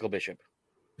white Michael Bishop.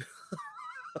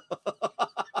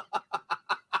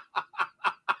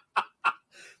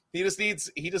 He just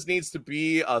needs to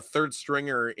be a third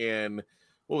stringer in,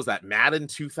 what was that, Madden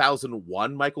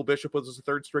 2001? Michael Bishop was a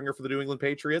third stringer for the New England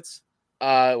Patriots.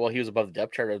 Well, he was above the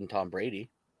depth chart than Tom Brady.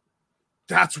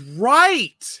 That's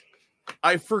right.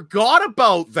 I forgot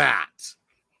about that.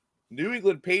 New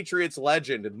England Patriots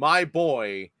legend and my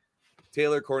boy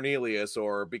Taylor Cornelius,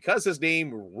 or because his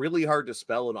name really hard to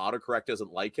spell and autocorrect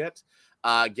doesn't like it,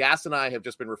 Gas and I have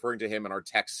just been referring to him in our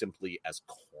text simply as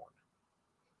Corn.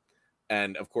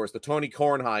 And of course, the Tony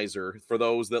Kornheiser, for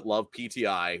those that love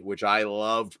PTI, which I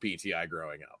loved PTI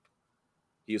growing up.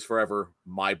 He is forever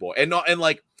my boy. And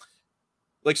like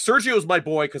Sergio's my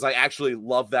boy because I actually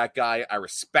love that guy. I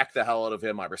respect the hell out of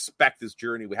him. I respect his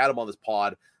journey. We had him on this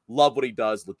pod. Love what he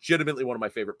does. Legitimately one of my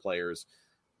favorite players.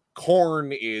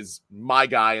 Korn is my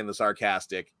guy in the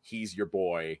sarcastic, he's your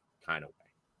boy kind of way.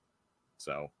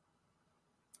 So,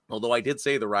 although I did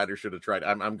say the Riders should have tried.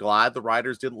 I'm glad the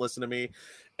Riders didn't listen to me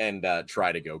and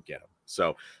try to go get him.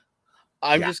 So,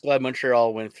 I'm just glad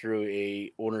Montreal went through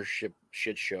a ownership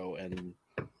shit show and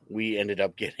we ended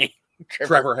up getting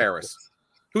Trevor Harris,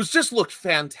 who's just looked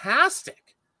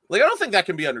fantastic. Like, I don't think that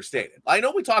can be understated. I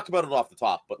know we talked about it off the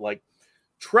top, but like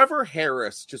Trevor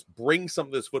Harris just brings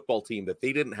something to this football team that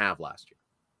they didn't have last year.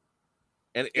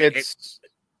 And it's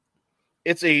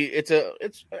I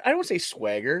don't want to say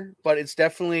swagger, but it's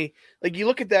definitely like you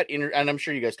look at that and I'm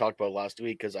sure you guys talked about it last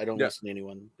week because I don't listen to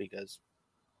anyone because,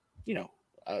 you know,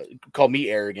 call me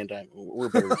arrogant. We're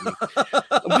better than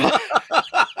me.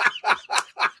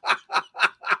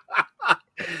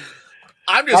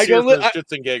 I'm just here for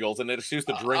shits and giggles and it's just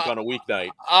a drink on a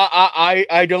weeknight.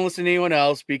 I don't listen to anyone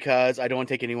else because I don't want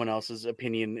to take anyone else's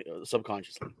opinion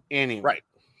subconsciously. Anyway. Right.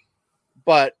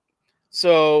 But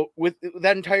so with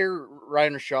that entire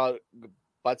Ryan Rashaw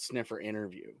butt sniffer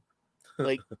interview,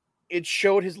 like it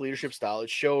showed his leadership style. It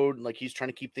showed like he's trying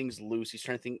to keep things loose. He's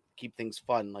trying to keep things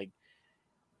fun. Like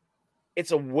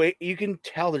it's a way you can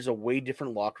tell there's a way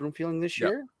different locker room feeling this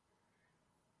year.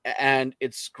 And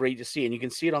it's great to see. And you can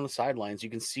see it on the sidelines.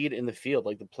 You can see it in the field.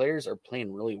 Like the players are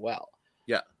playing really well.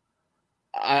 Yeah.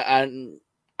 And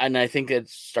I think it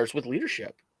starts with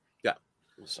leadership. Yeah.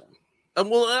 So.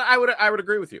 Well, I would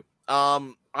agree with you.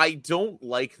 I don't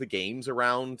like the games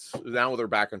around now that they're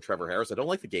back on Trevor Harris. I don't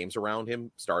like the games around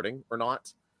him starting or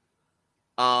not.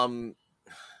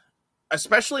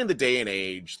 Especially in the day and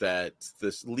age that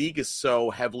this league is so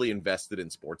heavily invested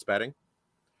in sports betting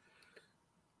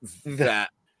that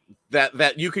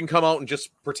you can come out and just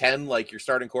pretend like your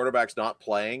starting quarterback's not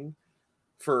playing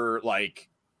for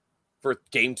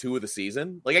game 2 of the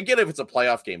season. Like I get if it's a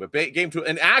playoff game, but game 2,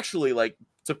 and actually like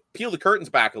to peel the curtains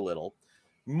back a little,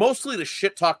 mostly to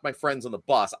shit talk my friends on the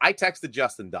bus, I texted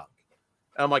Justin Dunk.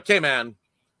 And I'm like, hey man,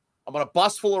 I'm on a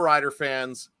bus full of Rider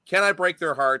fans. Can I break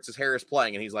their hearts? Is Harris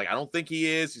playing? And he's like, I don't think he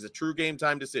is. He's a true game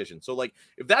time decision. So like,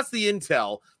 if that's the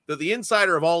intel that the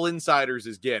insider of all insiders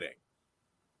is getting,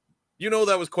 you know,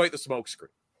 that was quite the smokescreen.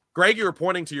 Greg, you were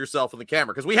pointing to yourself in the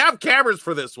camera because we have cameras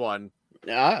for this one.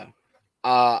 Yeah.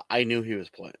 I knew he was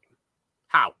playing.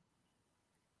 How?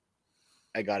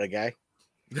 I got a guy.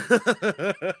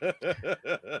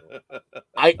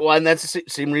 And that's the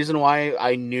same reason why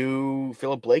I knew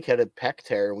Philip Blake had a pec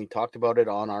tear, and we talked about it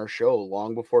on our show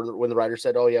long before when the writer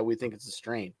said, "Oh yeah, we think it's a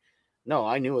strain." No,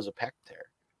 I knew it was a pec tear.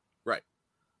 Right.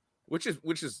 Which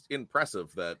is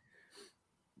impressive that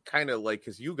kind of like,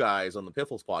 because you guys on the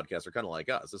Piffles podcast are kind of like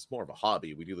us. It's more of a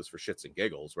hobby. We do this for shits and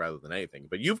giggles rather than anything.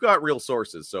 But you've got real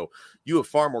sources, so you have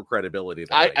far more credibility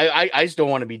than I just don't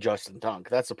want to be Justin Dunk.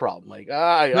 That's the problem. Like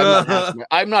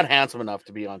I'm not handsome enough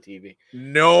to be on TV.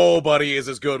 Nobody is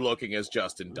as good looking as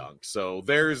Justin Dunk. So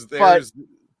there's. But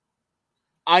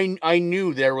I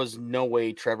knew there was no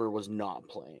way Trevor was not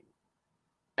playing,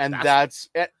 and that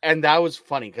was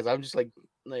funny because I'm just like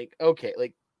okay,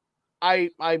 like.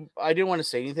 I didn't want to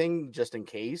say anything just in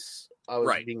case I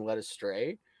was being led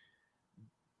astray,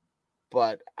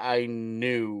 but I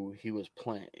knew he was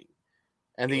playing.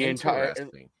 And the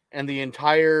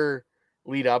entire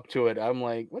lead up to it, I'm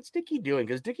like, what's Dickey doing?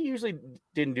 Because Dickey usually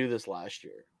didn't do this last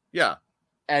year. Yeah.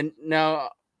 And now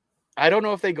I don't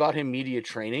know if they got him media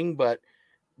training, but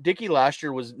Dickey last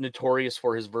year was notorious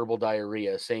for his verbal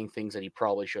diarrhea, saying things that he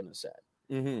probably shouldn't have said.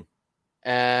 Mm-hmm.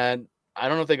 And I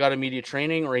don't know if they got him media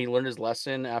training or he learned his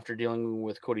lesson after dealing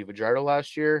with Cody Fajardo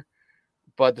last year.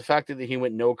 But the fact that he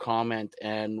went no comment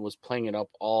and was playing it up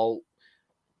all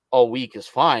week is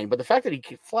fine. But the fact that he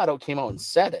flat out came out and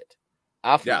said it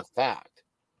after the fact,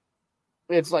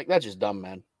 it's like, that's just dumb,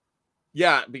 man.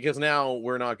 Yeah, because now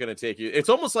we're not going to take you. It's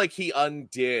almost like he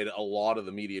undid a lot of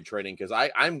the media training, because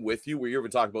I'm with you. We were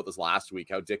even talking about this last week,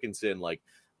 how Dickinson, like,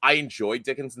 I enjoyed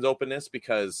Dickinson's openness,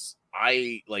 because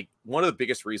one of the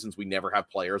biggest reasons we never have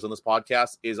players on this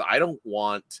podcast is I don't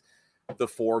want the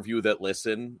four of you that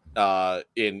listen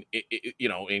in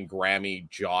Grammy,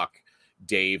 Jock,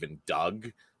 Dave, and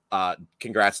Doug.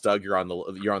 Congrats, Doug. You're on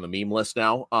the meme list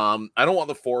now. I don't want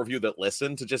the four of you that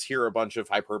listen to just hear a bunch of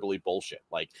hyperbole bullshit.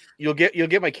 Like, you'll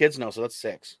get my kids now, so that's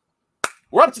 6.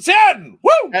 We're up to 10.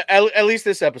 Woo! At least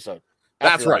this episode.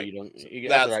 That's right.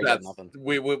 That's nothing.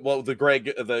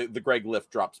 The Greg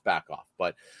lift drops back off,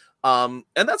 but and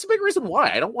that's a big reason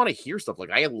why I don't want to hear stuff like,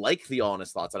 I like the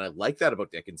honest thoughts, and I like that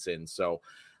about Dickinson. So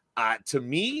to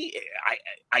me,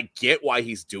 I get why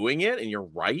he's doing it, and you're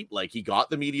right. Like, he got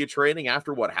the media training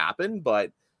after what happened,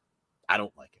 but I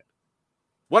don't like it.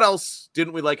 What else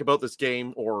didn't we like about this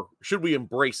game, or should we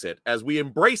embrace it as we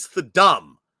embrace the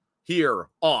dumb here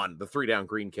on the 3 Down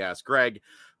Greencast? Greg,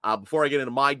 before I get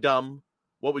into my dumb,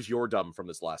 what was your dumb from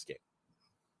this last game?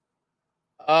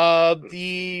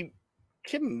 The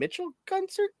Kim Mitchell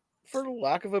concert, for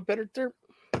lack of a better term.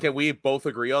 Can we both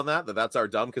agree on that's our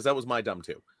dumb? Because that was my dumb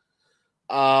too.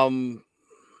 I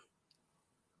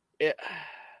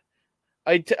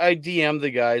DM'd the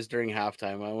guys during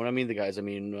halftime. When I mean the guys, I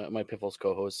mean my Piffles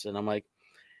co-hosts, and I'm like,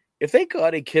 if they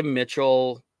got a Kim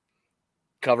Mitchell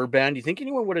cover band, do you think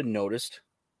anyone would have noticed?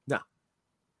 No.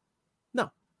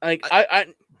 Like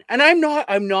I'm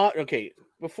not okay.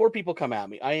 Before people come at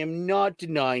me, I am not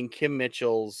denying Kim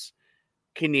Mitchell's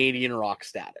Canadian rock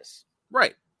status.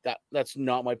 Right. That's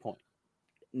not my point.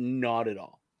 Not at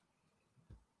all.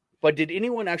 But did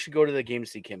anyone actually go to the game to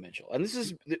see Kim Mitchell? And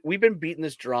we've been beating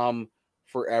this drum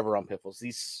forever on Piffles.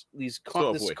 This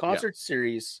concert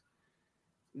series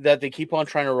that they keep on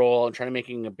trying to roll and trying to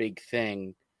making a big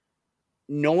thing.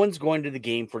 No one's going to the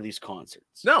game for these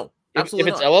concerts. No,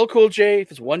 absolutely. If it's LL Cool J, if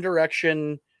it's One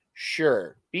Direction,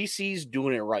 sure. BC's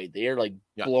doing it right. They're like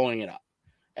blowing it up.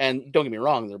 And don't get me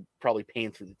wrong, they're probably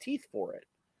paying through the teeth for it.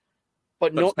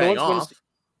 But no one's going to.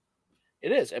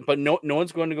 It is, but no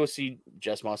one's going to go see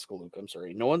Jess Moskaluk. I'm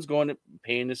sorry, no one's going to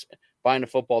buying a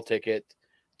football ticket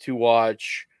to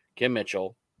watch Kim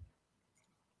Mitchell.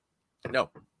 No,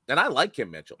 and I like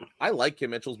Kim Mitchell. I like Kim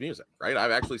Mitchell's music. Right,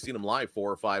 I've actually seen him live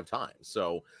 4 or 5 times.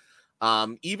 So,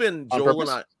 even Joel and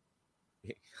I.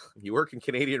 You work in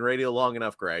Canadian radio long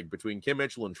enough, Greg. Between Kim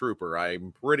Mitchell and Trooper,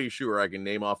 I'm pretty sure I can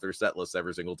name off their set lists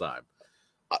every single time.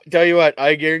 I'll tell you what,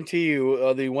 I guarantee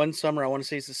you, the one summer, I want to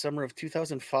say it's the summer of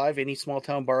 2005, any small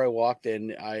town bar I walked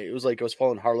in, it was like I was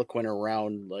following Harlequin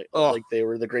around like they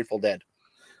were the Grateful Dead.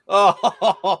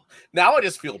 Oh, now I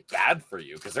just feel bad for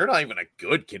you, because they're not even a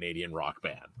good Canadian rock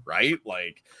band, right?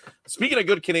 Like, speaking of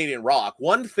good Canadian rock,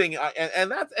 one thing,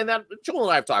 and that Joel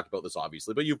and I have talked about this,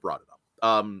 obviously, but you've brought it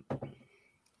up.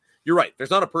 You're right. There's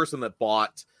not a person that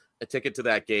bought a ticket to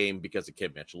that game because of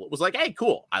Kim Mitchell. It was like, hey,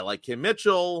 cool. I like Kim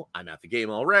Mitchell. I'm at the game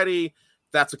already.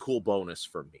 That's a cool bonus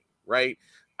for me, right?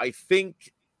 I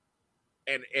think,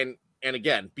 and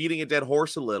again, beating a dead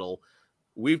horse a little,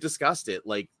 we've discussed it.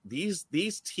 Like, these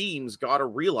teams got to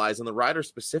realize, and the riders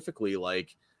specifically,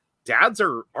 like, dads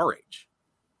are our age.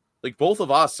 Like, both of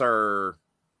us are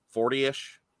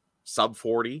 40-ish, sub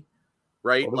 40,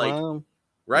 right?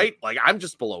 Right? Like, I'm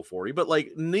just below 40, but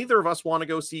like, neither of us want to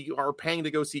go see, are paying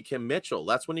to go see Kim Mitchell.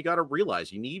 That's when you got to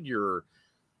realize you need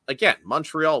again,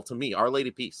 Montreal, to me, Our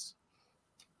Lady Peace.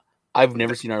 I've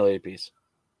never seen Our Lady Peace.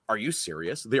 Are you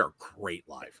serious? They are great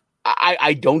live.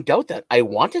 I don't doubt that. I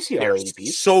want to see Our Lady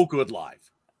Peace. So good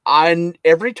live. And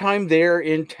every time they're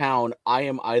in town, I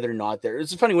am either not there.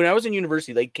 It's funny, when I was in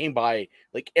university, they came by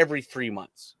like every 3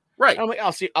 months. Right. And I'm like,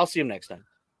 I'll see them next time.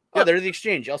 Oh, they're at the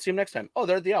Exchange. I'll see them next time. Oh,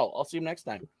 they're at the L. I'll see them next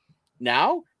time.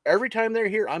 Now, every time they're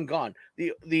here, I'm gone.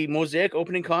 The Mosaic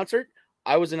opening concert,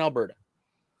 I was in Alberta.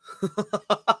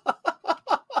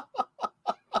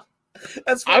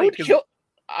 That's funny.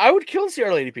 I would kill to see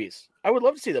Our Lady Peace. I would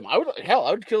love to see them. I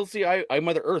would kill to see I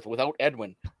Mother Earth without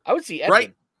Edwin. I would see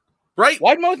Edwin. Right.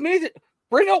 Wide Mouth Mason.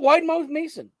 Bring out Wide Mouth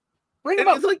Mason. Bring him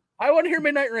up. Like, I want to hear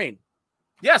Midnight Rain.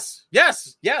 Yes.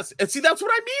 And see, that's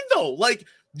what I mean, though. Like,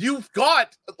 you've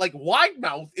got, like, Wide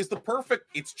Mouth is the perfect,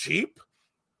 it's cheap.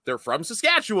 They're from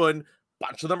Saskatchewan.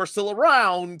 Bunch of them are still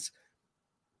around.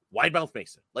 Wide Mouth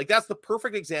makes it. Like, that's the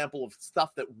perfect example of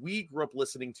stuff that we grew up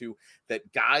listening to, that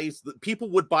people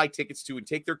would buy tickets to and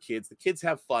take their kids. The kids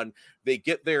have fun. They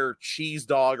get their cheese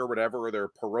dog or whatever, or their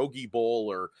pierogi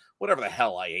bowl or whatever the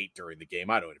hell I ate during the game.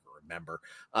 I don't even remember.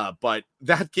 But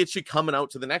that gets you coming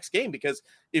out to the next game, because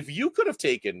if you could have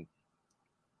taken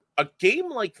a game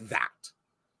like that,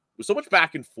 with so much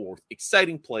back and forth,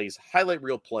 exciting plays, highlight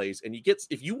reel plays, and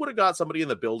if you would have got somebody in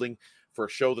the building for a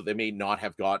show that they may not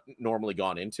have normally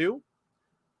gone into,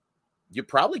 you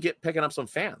probably get picking up some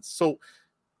fans. So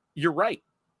you're right.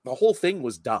 The whole thing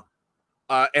was dumb.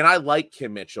 And I like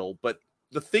Kim Mitchell, but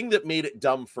the thing that made it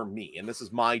dumb for me, and this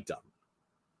is my dumb,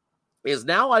 is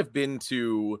now I've been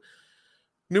to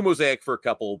New Mosaic for a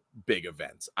couple big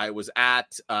events. I was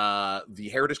at the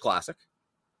Heritage Classic,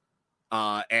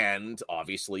 and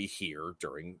obviously here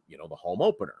during, the home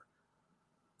opener.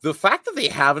 The fact that they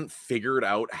haven't figured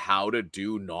out how to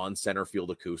do non-center field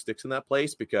acoustics in that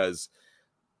place, because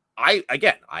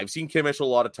I've seen Kim Mitchell a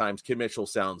lot of times. Kim Mitchell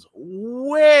sounds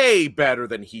way better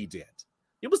than he did.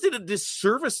 You almost did a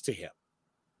disservice to him,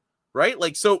 right?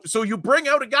 Like, so you bring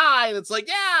out a guy that's like,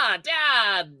 yeah,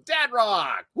 dad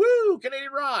rock, woo,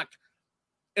 Canadian rock.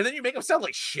 And then you make him sound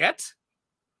like shit.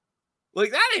 Like,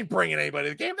 that ain't bringing anybody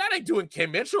to the game. That ain't doing Kim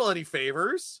Mitchell any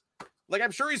favors. Like,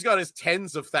 I'm sure he's got his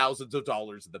tens of thousands of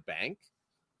dollars in the bank.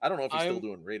 I don't know if he's still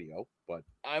doing radio, but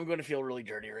I'm going to feel really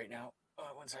dirty right now.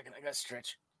 1 second. I got to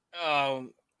stretch.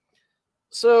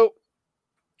 So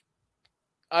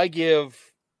I give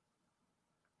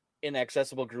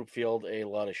Inaccessible Group Field a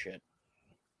lot of shit.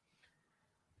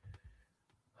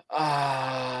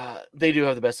 They do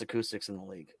have the best acoustics in the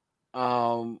league.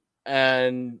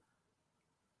 And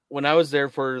when I was there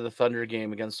for the Thunder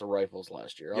game against the Rifles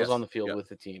last year, I was on the field with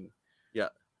the team. Yeah.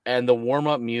 And the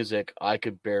warm-up music, I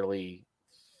could barely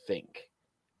think.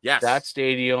 Yes. That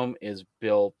stadium is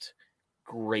built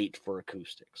great for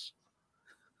acoustics.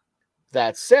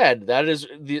 That said, that is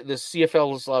the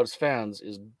CFL's loudest fans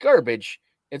is garbage.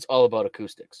 It's all about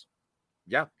acoustics.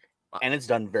 Yeah. And it's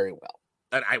done very well.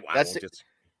 And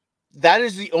that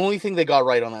is the only thing they got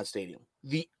right on that stadium.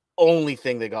 The only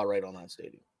thing they got right on that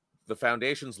stadium. The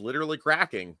foundation's literally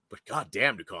cracking, but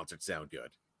goddamn, do concerts sound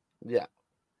good. Yeah.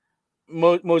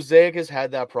 Mosaic has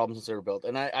had that problem since they were built.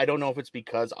 And I don't know if it's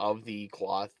because of the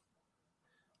cloth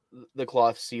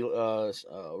seal,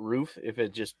 roof, if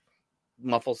it just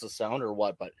muffles the sound or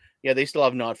what. But yeah, they still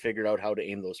have not figured out how to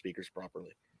aim those speakers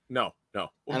properly. No.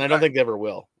 And I don't think they ever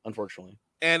will, unfortunately.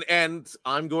 And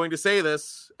I'm going to say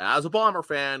this as a Bomber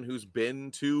fan who's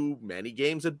been to many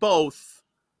games at both.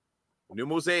 New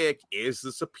Mosaic is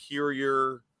the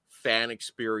superior fan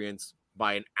experience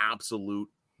by an absolute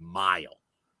mile.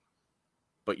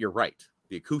 But you're right,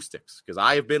 the acoustics, because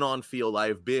I have been on field, I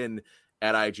have been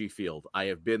at IG Field, I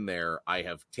have been there, I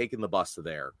have taken the bus to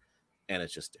there, and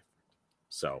it's just different.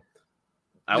 So,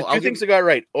 the two things they got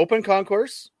right: open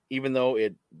concourse, even though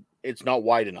it's not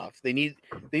wide enough. They need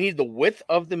the width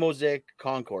of the Mosaic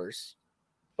concourse,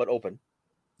 but open.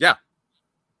 Yeah,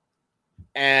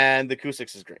 and the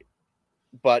acoustics is great.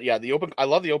 But yeah, I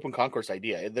love the open concourse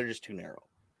idea. They're just too narrow.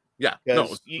 Yeah, no,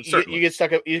 you get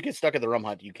stuck at the Rum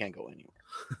Hut. You can't go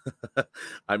anywhere.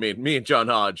 I mean, me and John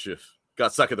Hodge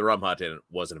got stuck at the Rum Hut, and it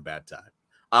wasn't a bad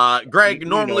time. Greg,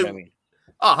 normally,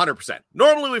 100%.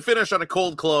 Normally, we finish on a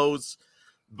cold close,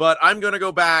 but I'm going to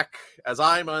go back as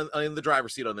I'm in the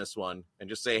driver's seat on this one and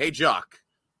just say, "Hey, Jock,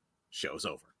 show's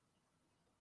over."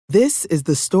 This is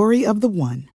the story of the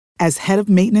one. As head of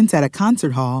maintenance at a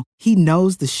concert hall, he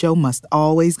knows the show must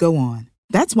always go on.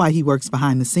 That's why he works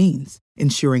behind the scenes,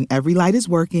 ensuring every light is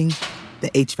working, the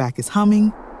HVAC is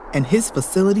humming, and his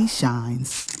facility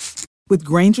shines. With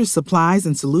Grainger's supplies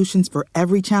and solutions for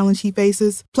every challenge he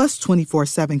faces, plus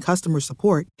 24/7 customer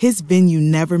support, his venue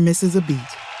never misses a beat.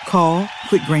 Call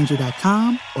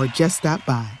quickgrainger.com or just stop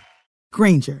by.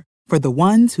 Grainger, for the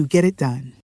ones who get it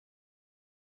done.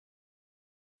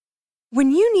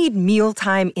 When you need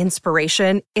mealtime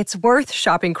inspiration, it's worth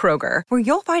shopping Kroger, where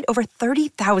you'll find over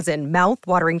 30,000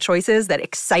 mouth-watering choices that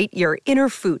excite your inner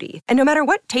foodie. And no matter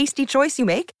what tasty choice you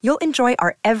make, you'll enjoy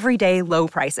our everyday low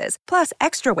prices, plus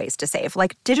extra ways to save,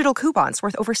 like digital coupons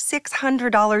worth over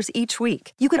 $600 each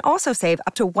week. You can also save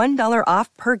up to $1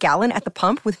 off per gallon at the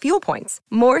pump with fuel points.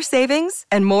 More savings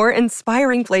and more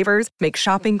inspiring flavors make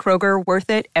shopping Kroger worth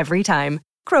it every time.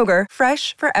 Kroger,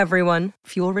 fresh for everyone.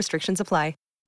 Fuel restrictions apply.